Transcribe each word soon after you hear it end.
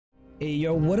Hey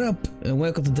yo, what up? And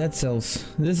welcome to Dead Cells.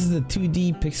 This is a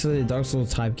 2D pixelated Dark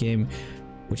Souls type game,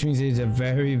 which means it's a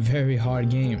very hard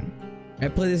game. I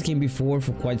played this game before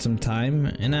for quite some time,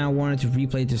 and I wanted to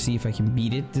replay to see if I can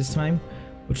beat it this time,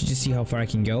 or to just see how far I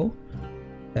can go.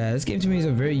 This game to me is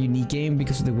a very unique game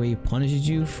because of the way it punishes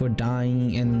you for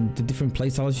dying and the different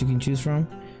playstyles you can choose from.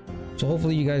 So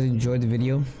hopefully you guys enjoyed the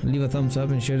video. Leave a thumbs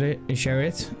up and share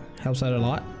it. Helps out a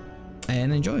lot.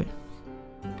 And enjoy.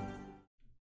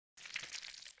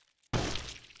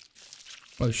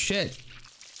 Oh shit.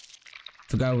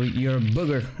 Forgot you're a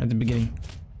booger at the beginning.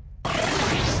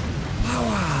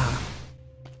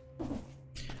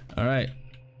 Alright.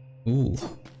 Ooh.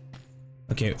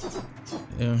 Okay.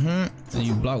 Then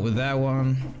you block with that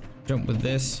one. Jump with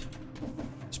this.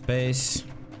 Space.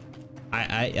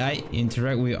 I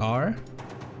interact with R.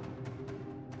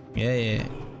 Yeah.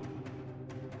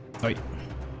 Oi.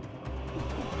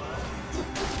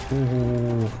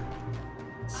 Ooh.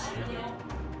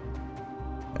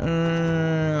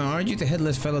 Aren't you the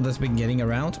headless fellow that's been getting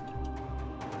around?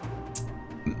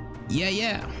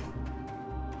 Yeah.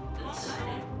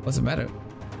 What's the matter?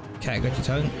 Cat, got your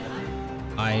tongue?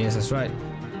 Ah, yes, that's right.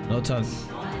 No tongue.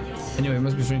 Anyway, it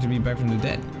must be strange to be back from the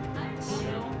dead.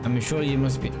 I mean, surely you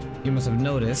must have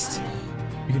noticed.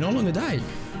 You can no longer die.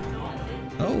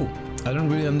 Oh, I don't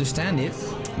really understand it.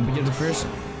 But you're the first.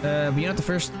 But you're not the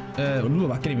first. I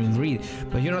can't even read.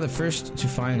 But you're not the first to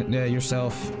find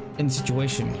yourself in the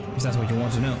situation, if that's what you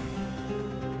want to know.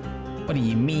 What do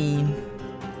you mean?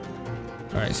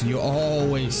 Alright, so you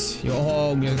always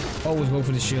go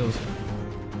for the shield.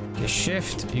 Okay,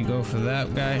 shift, you go for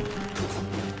that guy.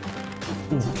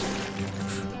 Ooh.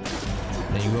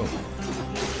 There you go.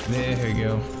 There you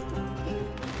go.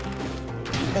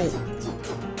 Oh.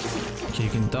 Okay, you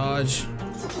can dodge.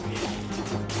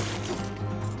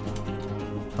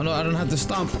 Oh no, I don't have to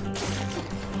stomp.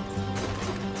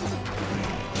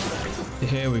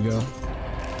 Here we go.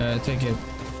 Take it.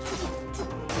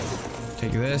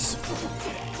 Take this.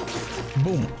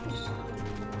 Boom.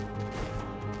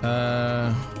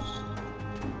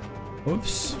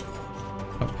 Oops.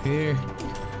 Up here.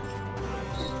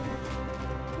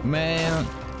 Man,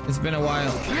 it's been a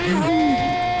while. Ooh.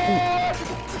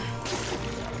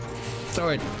 Throw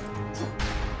it.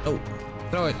 Oh,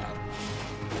 throw it.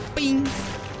 Bing.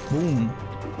 Boom.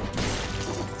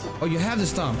 Oh, you have the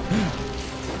stomp.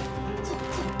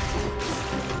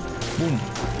 Boom.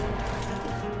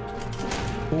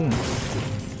 Boom.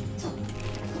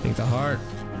 Take the heart.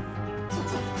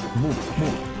 Boom.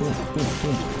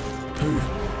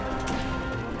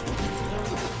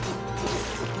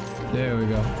 There we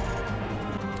go.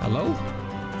 Hello?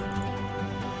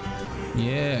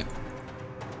 Yeah.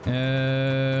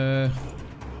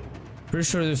 Pretty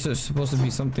sure there's supposed to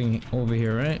be something over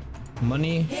here, right?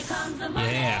 Money? Here comes the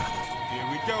money. Yeah. Here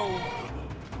we go.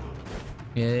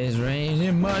 It is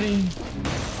raining money.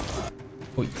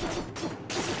 Oi.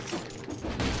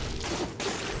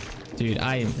 Dude,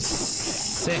 I am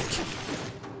sick.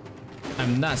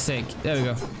 I'm not sick. There we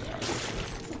go.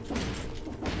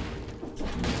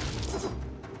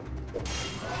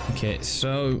 Okay,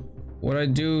 so what I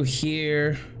do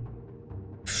here,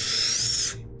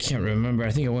 can't remember.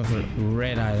 I think I went for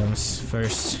red items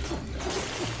first.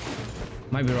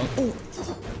 Might be wrong. Oh,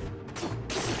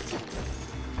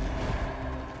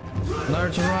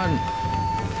 learn to run.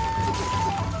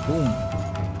 Boom.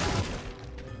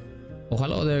 Oh,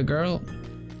 hello there, girl.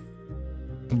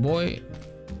 Boy,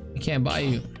 I can't buy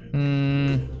you.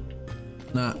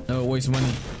 Nah, no, waste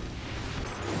money.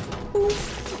 Ooh.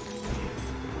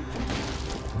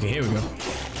 Okay, here we go.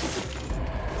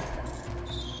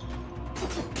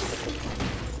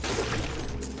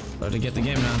 About to get the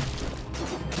game now.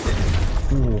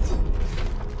 Ooh.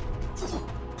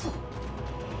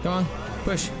 Come on,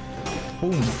 push.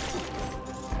 Boom.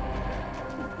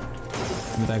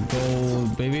 With that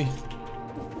gold, baby.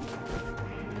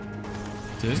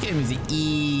 Dude, this game is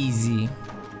easy.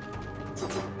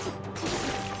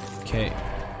 Okay.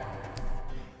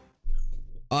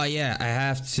 Oh yeah, I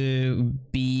have to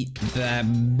beat that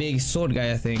big sword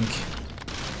guy, I think.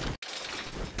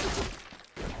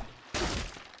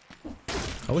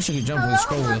 I wish I could jump with a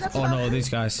scroll with. Oh no, these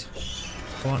guys.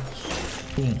 Come on.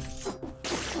 Boom.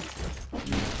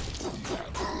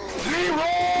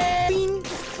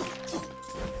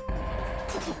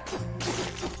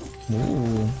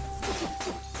 Ooh.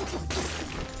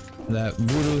 That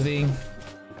voodoo thing.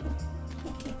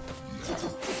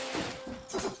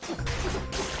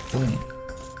 Boom.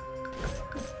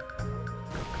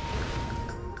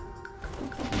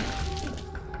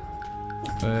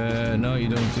 No, you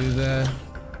don't do that.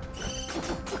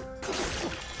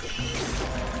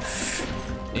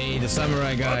 Hey, the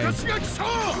samurai guy.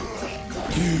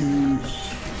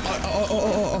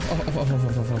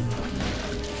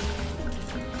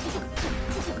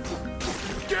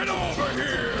 Get over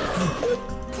here!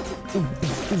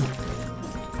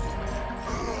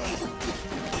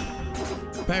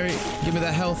 Barry, give me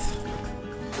that health.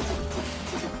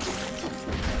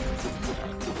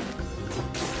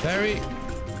 Barry.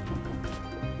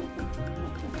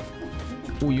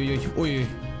 Oi, oi, oi,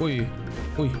 oi,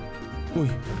 oi, oi, oi,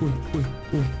 oi,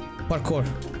 oi. Parkour.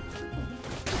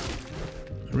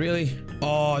 Really?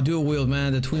 Oh, dual wield,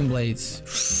 man. The twin blades.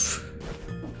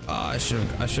 Oh, I should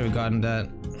have gotten that.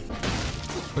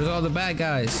 Where's all the bad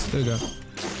guys? There we go.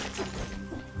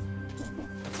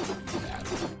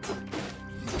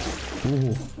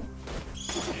 Ooh.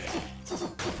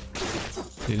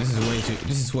 Dude, this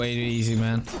is way too easy,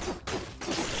 man.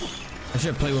 I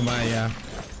should play with my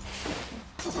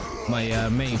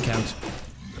main account.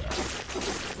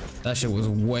 That shit was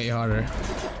way harder.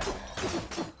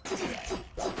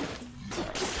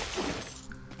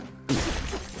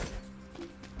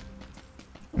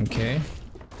 Okay.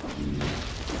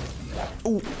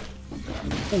 Ooh.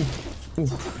 Ooh. Ooh.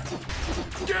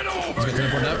 Get over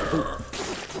here!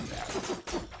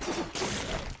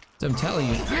 So I'm telling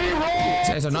you, these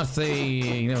guys are not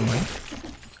the. Never mind.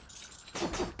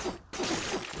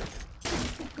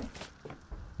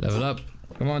 Level up.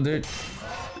 Come on, dude.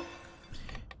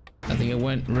 I think it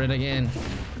went red again.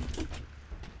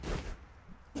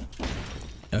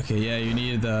 Okay, yeah, you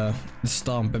need the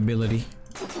stomp ability.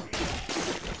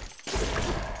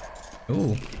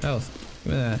 Ooh, health.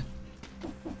 Give me that.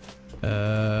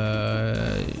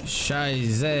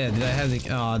 Scheiße. Did I have the?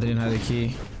 Oh, I didn't have the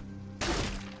key.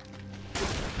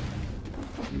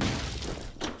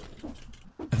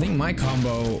 I think my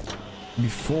combo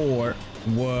before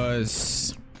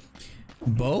was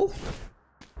bow.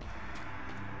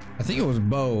 I think it was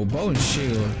bow and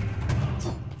shield.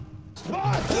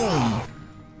 Boom.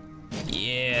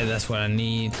 Yeah, that's what I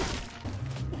need.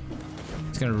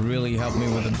 It's gonna really help me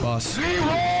with the boss.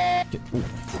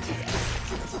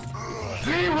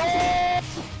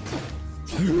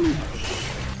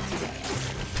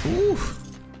 Ooh.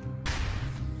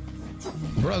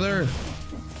 Brother.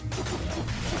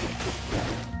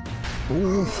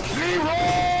 Ooh.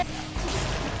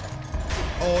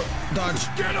 Oh, dodge.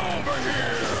 Get over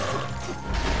here!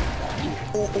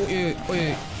 Oh,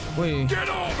 wait. Get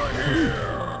over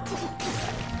here!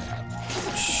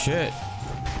 Shit.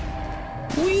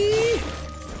 Wee.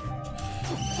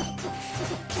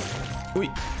 Wee.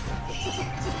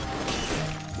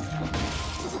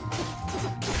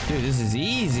 Dude, this is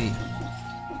easy.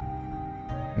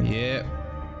 Yeah.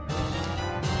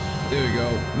 There we go.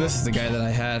 This is the guy that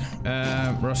I had.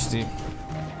 Rusty.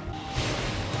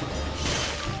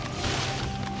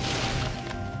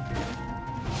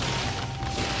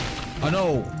 Oh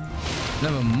no!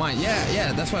 Never mind.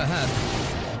 Yeah, that's what I had.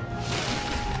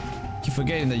 Keep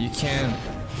forgetting that you can't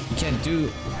do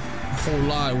a whole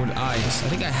lot with ice. I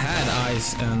think I had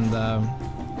ice and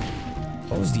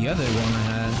what was the other one I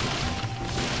had?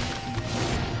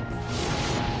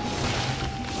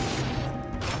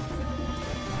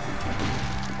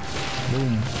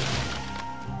 Boom.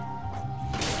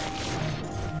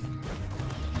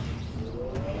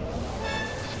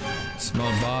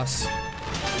 Small boss.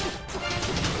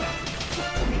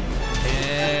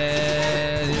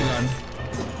 And you're gone.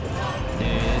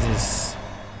 Yeah,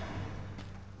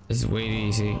 this is way too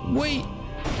easy. Wait.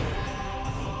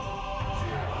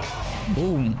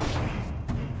 Boom.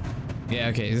 Yeah,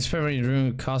 okay. This permanent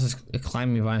room causes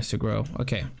climbing vines to grow.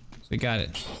 Okay, so we got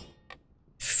it.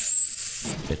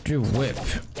 Victory whip.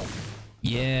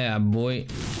 Yeah, boy.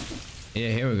 Yeah,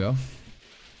 here we go.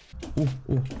 Ooh.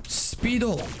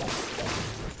 Speedo.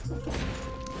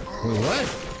 Wait, what?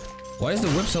 Why is the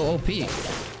whip so OP?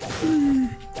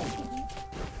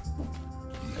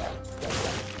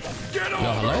 Get over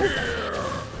Yo, hello? here!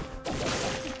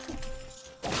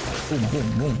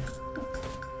 Boom.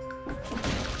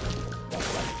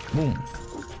 Boom.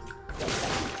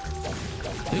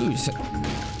 Dude,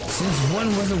 since when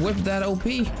was the whip that OP?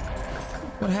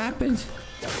 What happened?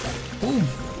 Boom.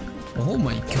 Oh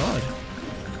my god.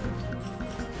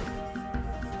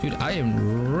 Dude, I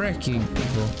am wrecking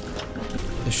people.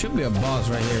 There should be a boss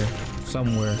right here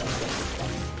somewhere.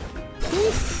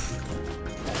 Oof.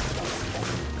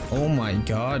 Oh my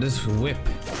god, this whip.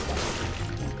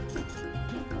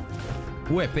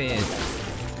 Whip it.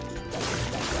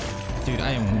 Dude,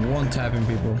 I am one-tapping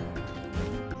people.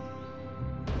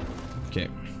 Okay.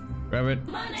 Grab it.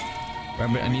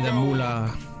 Grab it, I need a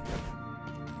moolah.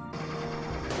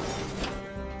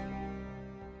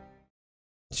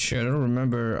 Shit, I don't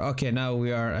remember. Okay, now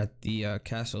we are at the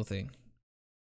castle thing.